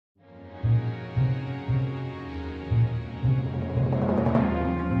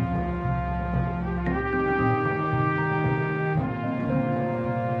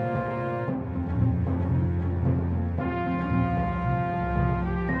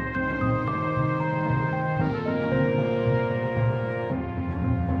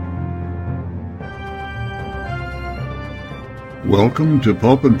Welcome to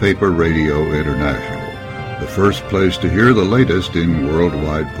Pulp and Paper Radio International, the first place to hear the latest in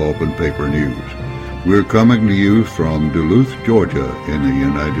worldwide pulp and paper news. We're coming to you from Duluth, Georgia, in the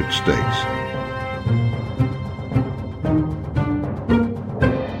United States.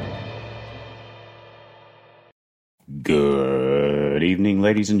 Good evening,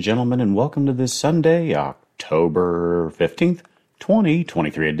 ladies and gentlemen, and welcome to this Sunday, October 15th,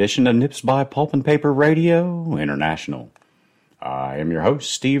 2023 edition of Nips by Pulp and Paper Radio International. I am your host,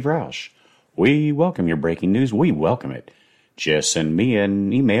 Steve Roush. We welcome your breaking news. We welcome it. Just send me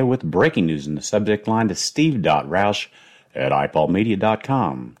an email with breaking news in the subject line to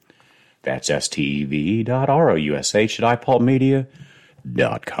steve.roush@ipulpmedia.com. That's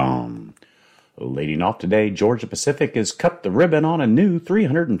steve.roush@ipulpmedia.com. Leading off today, Georgia Pacific has cut the ribbon on a new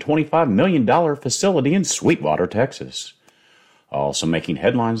 $325 million facility in Sweetwater, Texas. Also making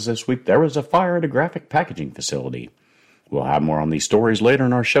headlines this week, there was a fire at a graphic packaging facility. We'll have more on these stories later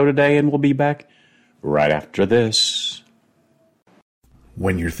in our show today, and we'll be back right after this.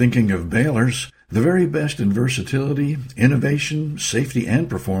 When you're thinking of balers, the very best in versatility, innovation, safety, and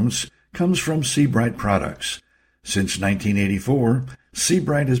performance comes from Seabright products. Since 1984,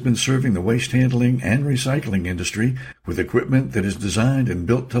 Seabright has been serving the waste handling and recycling industry with equipment that is designed and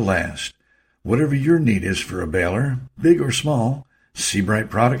built to last. Whatever your need is for a baler, big or small, Seabright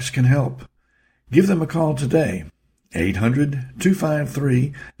products can help. Give them a call today,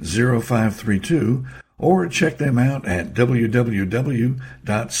 800-253-0532, or check them out at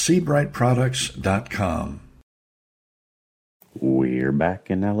www.seabrightproducts.com. We're back,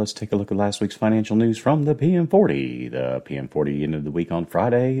 and now let's take a look at last week's financial news from the PM40. The PM40 ended the week on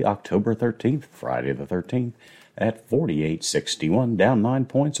Friday, October 13th, Friday the 13th, at 48.61, down 9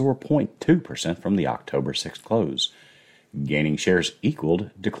 points or 0.2% from the October 6th close. Gaining shares equaled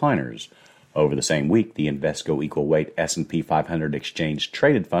decliners. Over the same week, the Invesco Equal Weight S&P 500 Exchange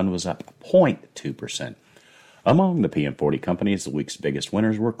Traded Fund was up 0.2%. Among the PM40 companies, the week's biggest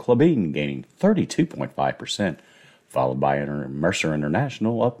winners were Klabin, gaining 32.5%, followed by Mercer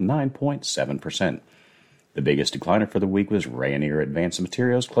International, up 9.7%. The biggest decliner for the week was Rayonier Advanced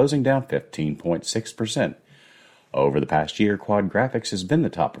Materials, closing down 15.6%. Over the past year, Quad Graphics has been the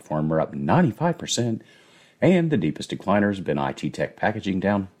top performer, up 95%, and the deepest decliner has been IT Tech Packaging,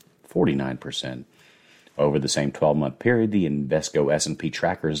 down 49%. Over the same 12-month period, the Invesco S&P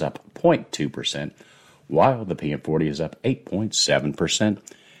tracker is up 0.2%, while the PM40 is up 8.7%.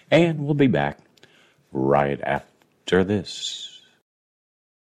 And we'll be back right after this.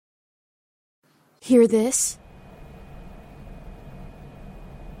 Hear this?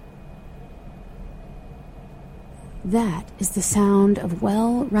 That is the sound of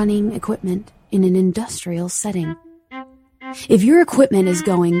well-running equipment in an industrial setting. If your equipment is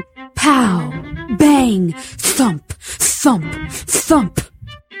going pow, bang, thump, thump, thump,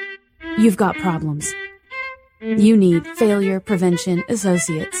 you've got problems. You need Failure Prevention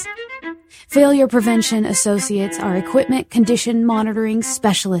Associates. Failure Prevention Associates are equipment condition monitoring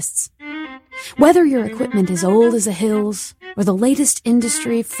specialists. Whether your equipment is old as the hills or the latest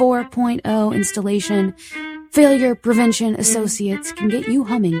Industry 4.0 installation, Failure Prevention Associates can get you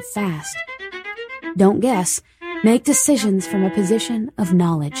humming fast. Don't guess. Make decisions from a position of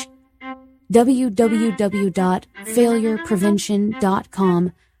knowledge.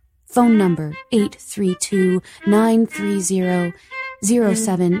 www.failureprevention.com. Phone number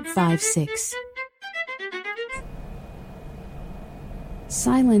 832-930-0756.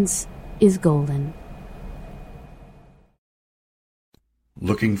 Silence is golden.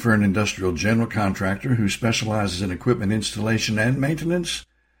 Looking for an industrial general contractor who specializes in equipment installation and maintenance?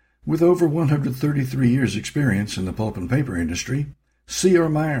 With over 133 years' experience in the pulp and paper industry, C.R.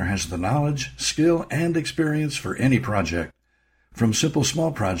 Meyer has the knowledge, skill, and experience for any project. From simple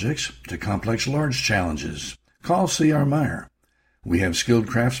small projects to complex large challenges, call C.R. Meyer. We have skilled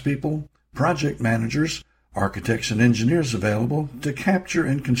craftspeople, project managers, architects, and engineers available to capture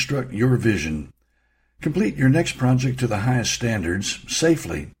and construct your vision. Complete your next project to the highest standards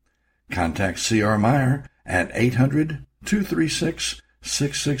safely. Contact C.R. Meyer at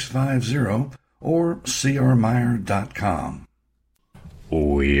 800-236-6650 or crmeyer.com.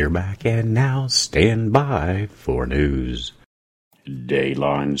 We're back, and now stand by for news.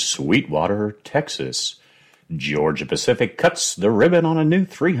 Dayline, Sweetwater, Texas. Georgia Pacific cuts the ribbon on a new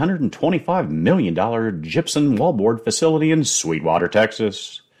 $325 million gypsum wallboard facility in Sweetwater,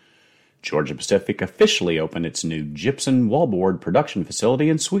 Texas. Georgia Pacific officially opened its new gypsum wallboard production facility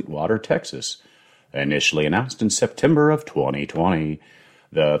in Sweetwater, Texas, initially announced in September of 2020.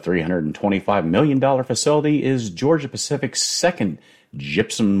 The $325 million facility is Georgia Pacific's second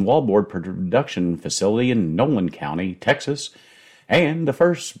gypsum wallboard production facility in Nolan County, Texas, And the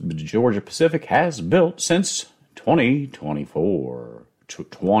first Georgia Pacific has built since 2004,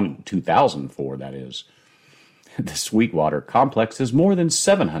 that is. The Sweetwater complex is more than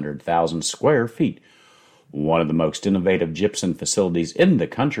 700,000 square feet, one of the most innovative gypsum facilities in the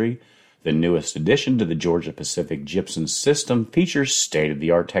country. The newest addition to the Georgia Pacific gypsum system features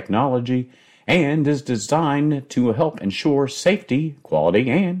state-of-the-art technology and is designed to help ensure safety, quality,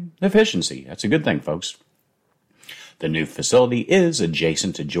 and efficiency. That's a good thing, folks. The new facility is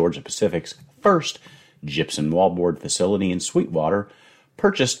adjacent to Georgia Pacific's first gypsum wallboard facility in Sweetwater,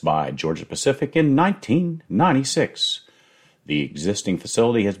 purchased by Georgia Pacific in 1996. The existing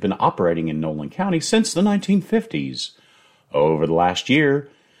facility has been operating in Nolan County since the 1950s. Over the last year,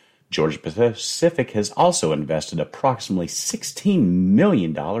 Georgia Pacific has also invested approximately $16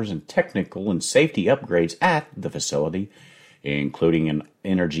 million in technical and safety upgrades at the facility, including an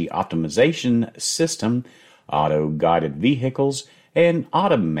energy optimization system, auto-guided vehicles, an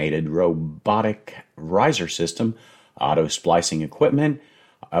automated robotic riser system, auto-splicing equipment,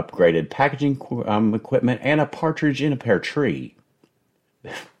 upgraded packaging equipment, and a partridge in a pear tree.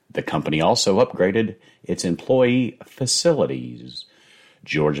 The company also upgraded its employee facilities.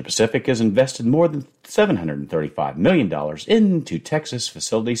 Georgia Pacific has invested more than $735 million into Texas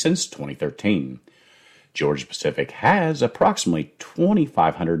facilities since 2013. Georgia Pacific has approximately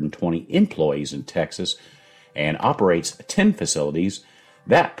 2,520 employees in Texas and operates 10 facilities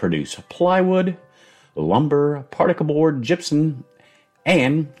that produce plywood, lumber, particle board, gypsum,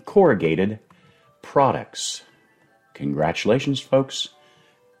 and corrugated products. Congratulations, folks.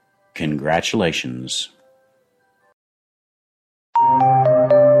 Congratulations.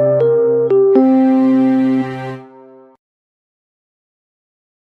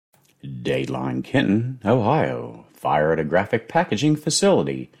 Dateline Kenton, Ohio. Fire at a graphic packaging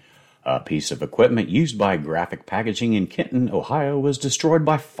facility. A piece of equipment used by graphic packaging in Kenton, Ohio was destroyed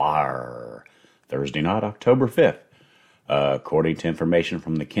by fire Thursday night, October 5th. According to information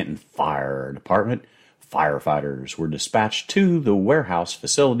from the Kenton Fire Department, firefighters were dispatched to the warehouse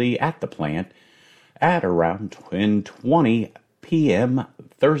facility at the plant at around 10:20 p.m.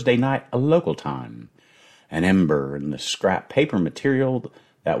 Thursday night local time. An ember in the scrap paper material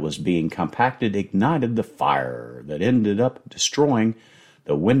that was being compacted ignited the fire that ended up destroying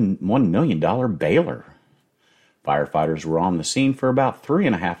the $1 million baler. Firefighters were on the scene for about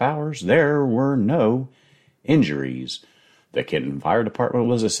 3.5 hours. There were no injuries. The Kenton Fire Department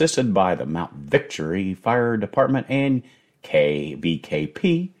was assisted by the Mount Victory Fire Department and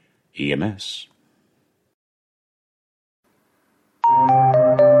KBKP EMS.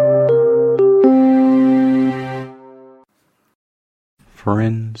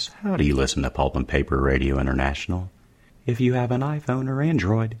 Friends, how do you listen to Pulp and Paper Radio International? If you have an iPhone or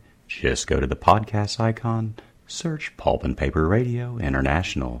Android, just go to the podcast icon, search Pulp and Paper Radio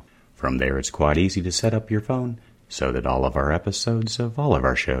International. From there, it's quite easy to set up your phone so that all of our episodes of all of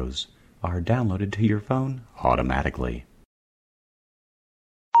our shows are downloaded to your phone automatically.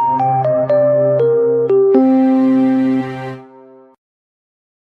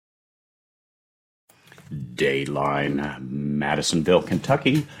 Dateline, Madisonville,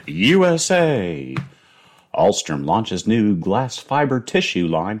 Kentucky, USA. Alstom launches new glass fiber tissue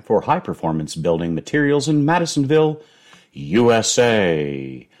line for high-performance building materials in Madisonville,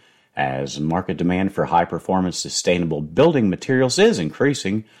 USA. As market demand for high-performance sustainable building materials is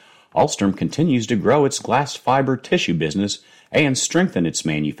increasing, Alstom continues to grow its glass fiber tissue business and strengthen its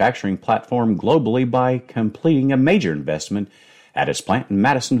manufacturing platform globally by completing a major investment at its plant in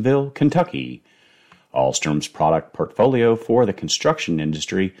Madisonville, Kentucky. Alstom's product portfolio for the construction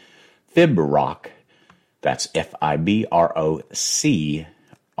industry, Fibroc, that's Fibroc,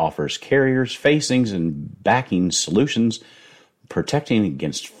 offers carriers, facings, and backing solutions protecting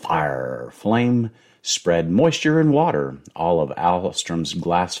against fire, flame, spread, moisture, and water. All of Alstom's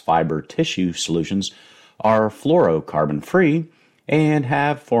glass fiber tissue solutions are fluorocarbon-free and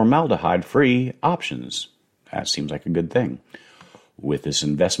have formaldehyde-free options. That seems like a good thing. With this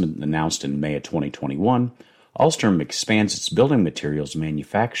investment announced in May of 2021, Alstom expands its building materials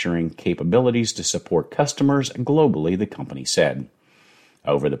manufacturing capabilities to support customers globally, the company said.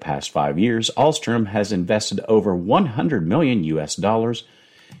 Over the past 5 years, Alstom has invested over $100 million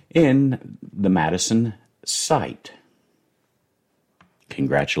in the Madison site.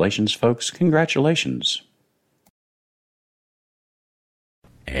 Congratulations, folks. Congratulations.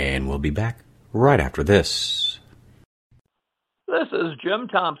 And we'll be back right after this. This is Jim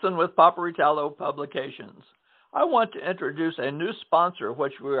Thompson with Paparitalo Publications. I want to introduce a new sponsor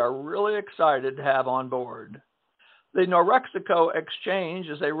which we are really excited to have on board. The Norexico Exchange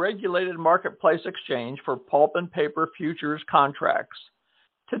is a regulated marketplace exchange for pulp and paper futures contracts.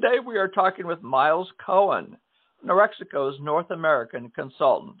 Today we are talking with Miles Cohen, Norexico's North American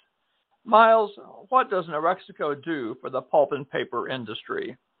consultant. Miles, what does Norexico do for the pulp and paper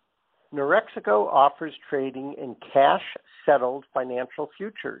industry? Norexico offers trading in cash-settled financial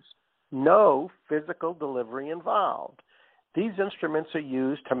futures. No physical delivery involved. These instruments are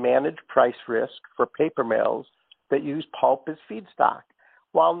used to manage price risk for paper mills that use pulp as feedstock.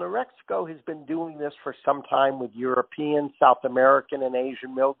 While Norexico has been doing this for some time with European, South American, and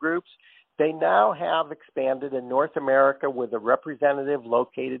Asian mill groups, they now have expanded in North America with a representative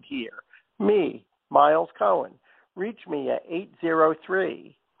located here. Me, Miles Cohen. Reach me at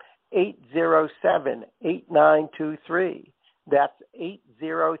 803-807-8923. That's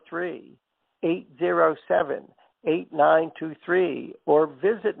 803-807-8923. Or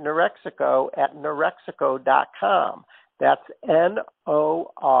visit Norexico at norexico.com. That's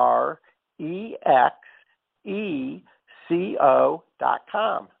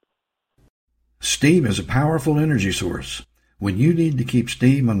NOREXECO.com. Steam is a powerful energy source. When you need to keep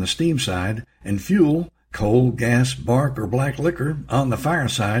steam on the steam side and fuel, coal, gas, bark, or black liquor on the fire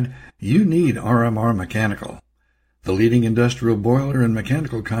side, you need RMR Mechanical. The leading industrial boiler and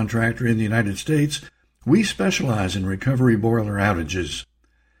mechanical contractor in the United States, we specialize in recovery boiler outages.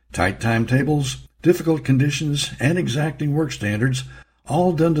 Tight timetables, difficult conditions, and exacting work standards,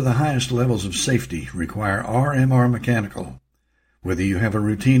 all done to the highest levels of safety, require RMR Mechanical. Whether you have a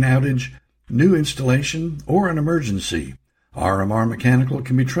routine outage, new installation, or an emergency, RMR Mechanical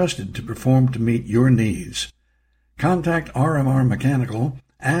can be trusted to perform to meet your needs. Contact RMR Mechanical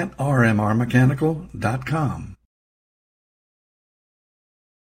at rmrmechanical.com.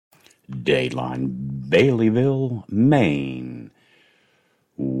 Dateline, Baileyville, Maine.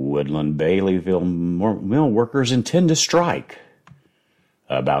 Woodland Baileyville mill workers intend to strike.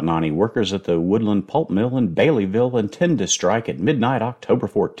 About 90 workers at the Woodland Pulp Mill in Baileyville intend to strike at midnight October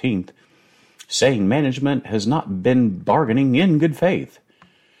 14th, saying management has not been bargaining in good faith.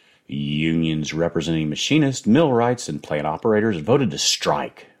 Unions representing machinists, millwrights, and plant operators voted to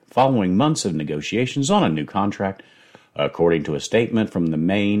strike following months of negotiations on a new contract, according to a statement from the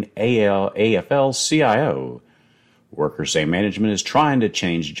Maine AFL-CIO. Workers say management is trying to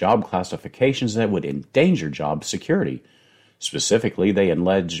change job classifications that would endanger job security. Specifically, they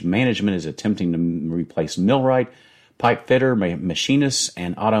allege management is attempting to replace millwright, pipe fitter, machinists,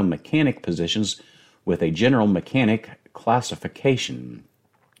 and auto mechanic positions with a general mechanic classification.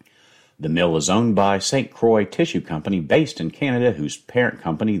 The mill is owned by St. Croix Tissue Company based in Canada, whose parent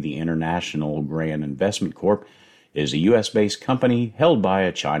company, the International Grand Investment Corp., is a U.S.-based company held by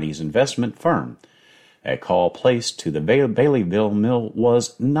a Chinese investment firm. A call placed to the Baileyville mill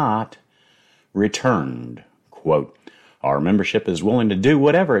was not returned. Quote, "Our membership is willing to do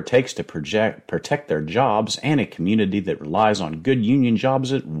whatever it takes to protect their jobs and a community that relies on good union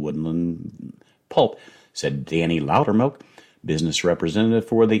jobs at Woodland Pulp," said Danny Loudermilk, business representative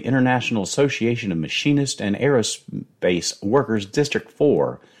for the International Association of Machinists and Aerospace Workers District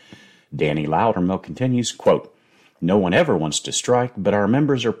 4. Danny Loudermilk continues, quote, "No one ever wants to strike, but our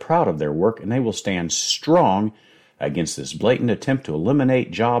members are proud of their work and they will stand strong against this blatant attempt to eliminate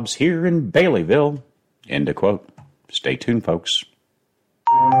jobs here in Baileyville." End of quote. Stay tuned, folks.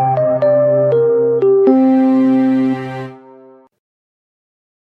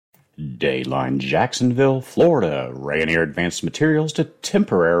 Dayline, Jacksonville, Florida. Rayonier Advanced Materials to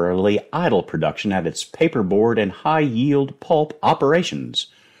temporarily idle production at its paperboard and high-yield pulp operations.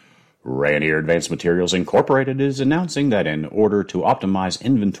 Rayonier Advanced Materials Incorporated is announcing that in order to optimize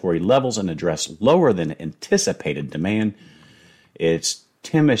inventory levels and address lower than anticipated demand, its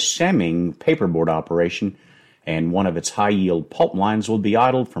Temiskaming paperboard operation and one of its high-yield pulp lines will be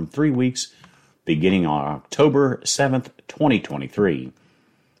idled from 3 weeks beginning on October 7th, 2023.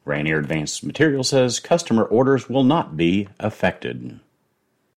 Rayonier Advanced Materials says customer orders will not be affected.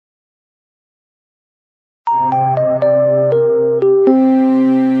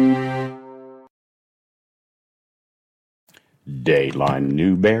 Dayline,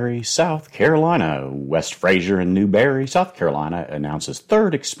 Newberry, South Carolina. West Fraser in Newberry, South Carolina announces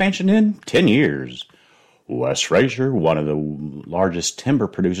third expansion in 10 years. West Fraser, one of the largest timber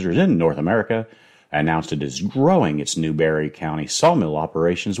producers in North America, announced it is growing its Newberry County sawmill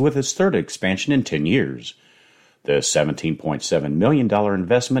operations with its third expansion in 10 years. The $17.7 million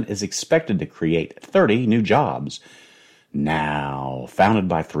investment is expected to create 30 new jobs. Now, founded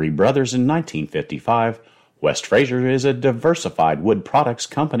by three brothers in 1955, West Fraser is a diversified wood products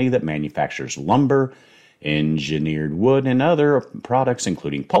company that manufactures lumber, engineered wood, and other products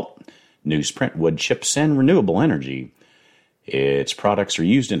including pulp, newsprint, wood chips, and renewable energy. Its products are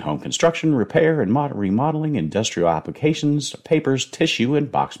used in home construction, repair, and remodeling, industrial applications, papers, tissue,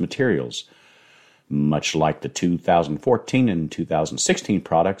 and box materials. Much like the 2014 and 2016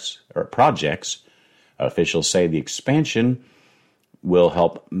 projects, officials say the expansion will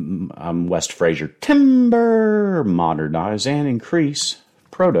help West Fraser timber modernize and increase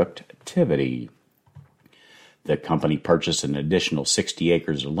productivity. The company purchased an additional 60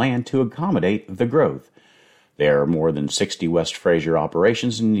 acres of land to accommodate the growth. There are more than 60 West Fraser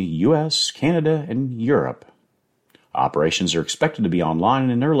operations in the U.S., Canada, and Europe. Operations are expected to be online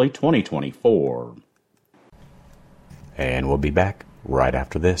in early 2024. And we'll be back right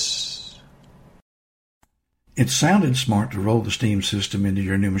after this. It sounded smart to roll the steam system into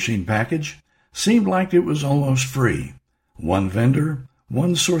your new machine package. Seemed like it was almost free. One vendor,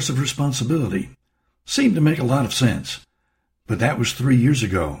 one source of responsibility. Seemed to make a lot of sense. But that was 3 years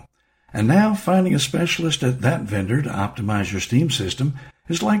ago. And now finding a specialist at that vendor to optimize your steam system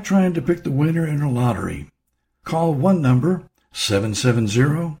is like trying to pick the winner in a lottery. Call one number,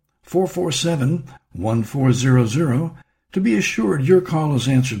 770-447-1400, to be assured your call is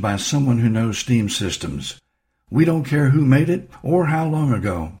answered by someone who knows steam systems. We don't care who made it or how long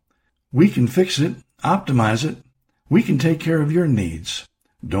ago. We can fix it, optimize it. We can take care of your needs.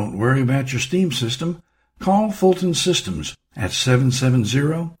 Don't worry about your steam system. Call Fulton Systems at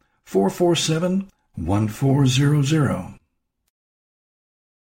 770-447-1400.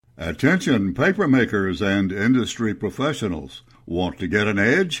 Attention paper makers and industry professionals. Want to get an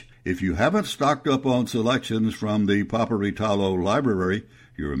edge? If you haven't stocked up on selections from the Paperitalo Library,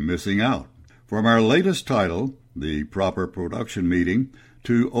 you're missing out. From our latest title, The Proper Production Meeting,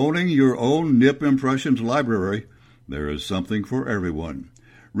 to owning your own nip impressions library, there is something for everyone.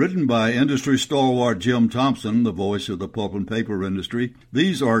 Written by industry stalwart Jim Thompson, the voice of the pulp and paper industry,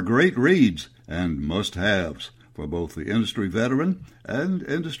 these are great reads and must-haves for both the industry veteran and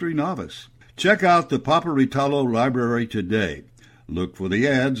industry novice. Check out the Paperitalo Library today. Look for the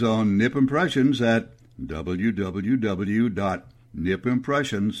ads on Nip Impressions at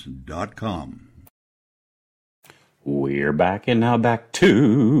www.nipimpressions.com. We're back, and now back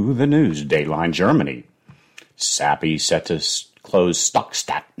to the news. Dateline Germany. Sappi set to close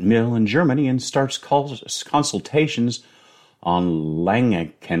Stockstadt mill in Germany and starts consultations on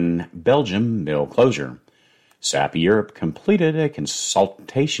Langenken, Belgium mill closure. Sappi Europe completed a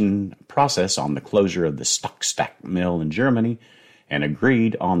consultation process on the closure of the Stockstadt mill in Germany and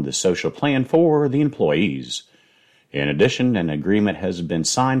agreed on the social plan for the employees. In addition, an agreement has been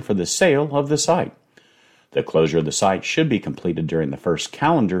signed for the sale of the site. The closure of the site should be completed during the first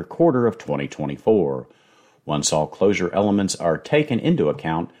calendar quarter of 2024. Once all closure elements are taken into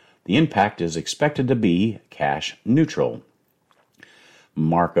account, the impact is expected to be cash neutral.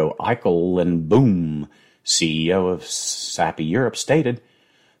 Marco Eichelboom, CEO of Sappi Europe, stated,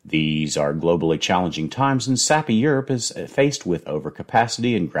 "These are globally challenging times, and Sappi Europe is faced with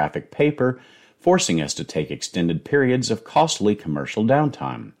overcapacity in graphic paper, forcing us to take extended periods of costly commercial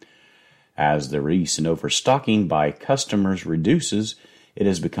downtime. As the recent overstocking by customers reduces, it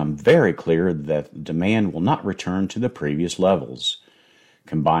has become very clear that demand will not return to the previous levels.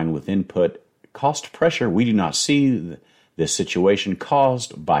 Combined with input cost pressure, we do not see this situation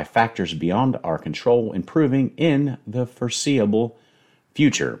caused by factors beyond our control improving in the foreseeable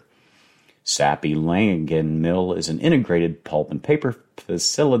future." Sappi Langen Mill is an integrated pulp and paper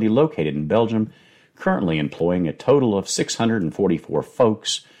facility located in Belgium, currently employing a total of 644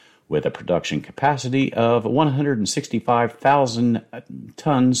 folks with a production capacity of 165,000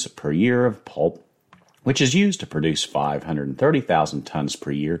 tons per year of pulp, which is used to produce 530,000 tons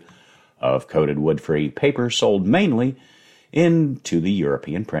per year of coated wood-free paper sold mainly into the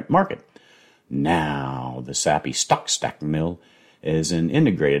European print market. Now, the Sappi Stockstadt mill is an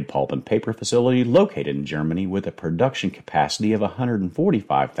integrated pulp and paper facility located in Germany with a production capacity of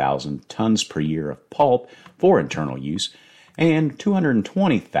 145,000 tons per year of pulp for internal use and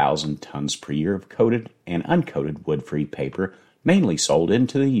 220,000 tons per year of coated and uncoated wood-free paper, mainly sold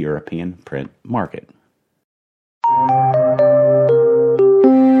into the European print market.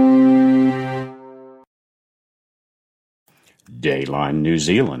 Dayline New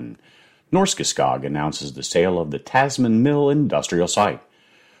Zealand. Norske Skog announces the sale of the Tasman Mill industrial site.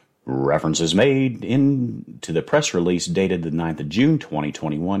 References made to the press release dated the 9th of June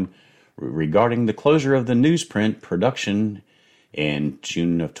 2021 regarding the closure of the newsprint production in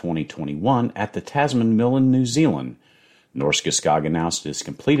June of 2021 at the Tasman Mill in New Zealand. Norske Skog announced it has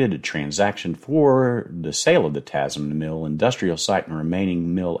completed a transaction for the sale of the Tasman Mill industrial site and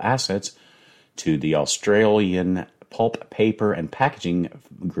remaining mill assets to the Australian pulp, paper, and packaging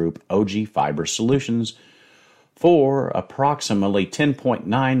group OG Fiber Solutions for approximately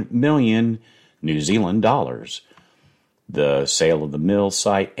 10.9 million New Zealand dollars. The sale of the mill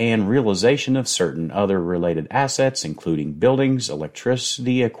site and realization of certain other related assets, including buildings,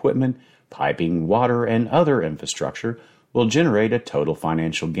 electricity equipment, piping, water, and other infrastructure, will generate a total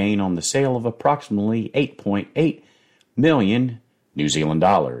financial gain on the sale of approximately 8.8 million New Zealand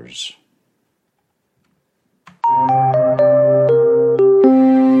dollars.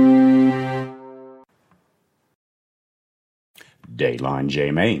 Dateline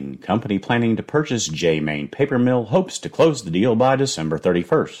J-Main. Company planning to purchase J-Main Paper Mill hopes to close the deal by December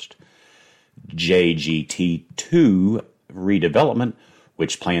 31st. JGT2 Redevelopment,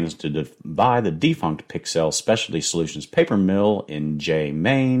 which plans to buy the defunct Pixel Specialty Solutions Paper Mill in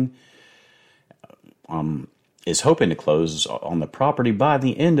J-Main, is hoping to close on the property by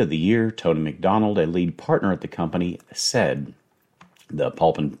the end of the year, Tony McDonald, a lead partner at the company, said. The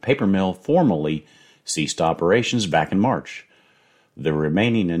pulp and paper mill formally ceased operations back in March. The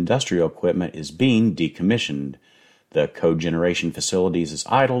remaining industrial equipment is being decommissioned. The cogeneration facilities is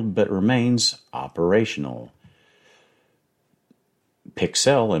idled but remains operational.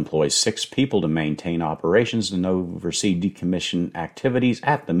 Pixel employs 6 people to maintain operations and oversee decommission activities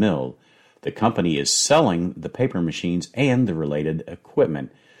at the mill. The company is selling the paper machines and the related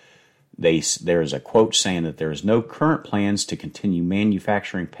equipment. There is a quote saying that there is no current plans to continue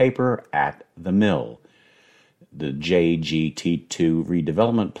manufacturing paper at the mill. The JGT2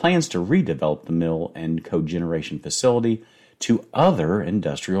 redevelopment plans to redevelop the mill and cogeneration facility to other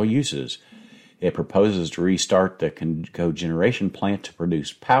industrial uses. It proposes to restart the cogeneration plant to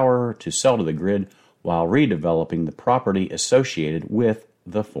produce power to sell to the grid while redeveloping the property associated with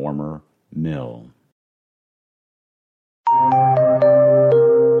the former mill.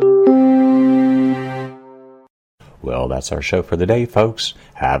 Well, that's our show for the day, folks.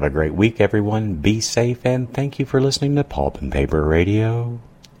 Have a great week, everyone. Be safe, and thank you for listening to Pulp and Paper Radio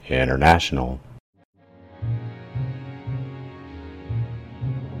International.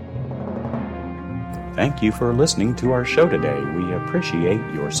 Thank you for listening to our show today. We appreciate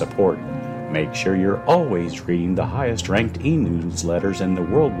your support. Make sure you're always reading the highest-ranked e-newsletters in the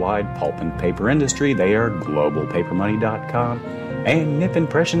worldwide pulp and paper industry. They are globalpapermoney.com and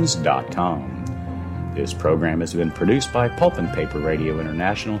nipimpressions.com. This program has been produced by Pulp and Paper Radio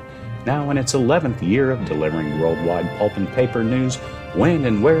International, now in its 11th year of delivering worldwide pulp and paper news when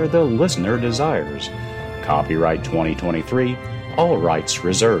and where the listener desires. Copyright 2023, all rights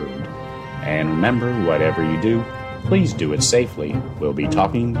reserved. And remember, whatever you do, please do it safely. We'll be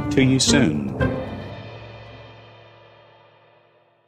talking to you soon.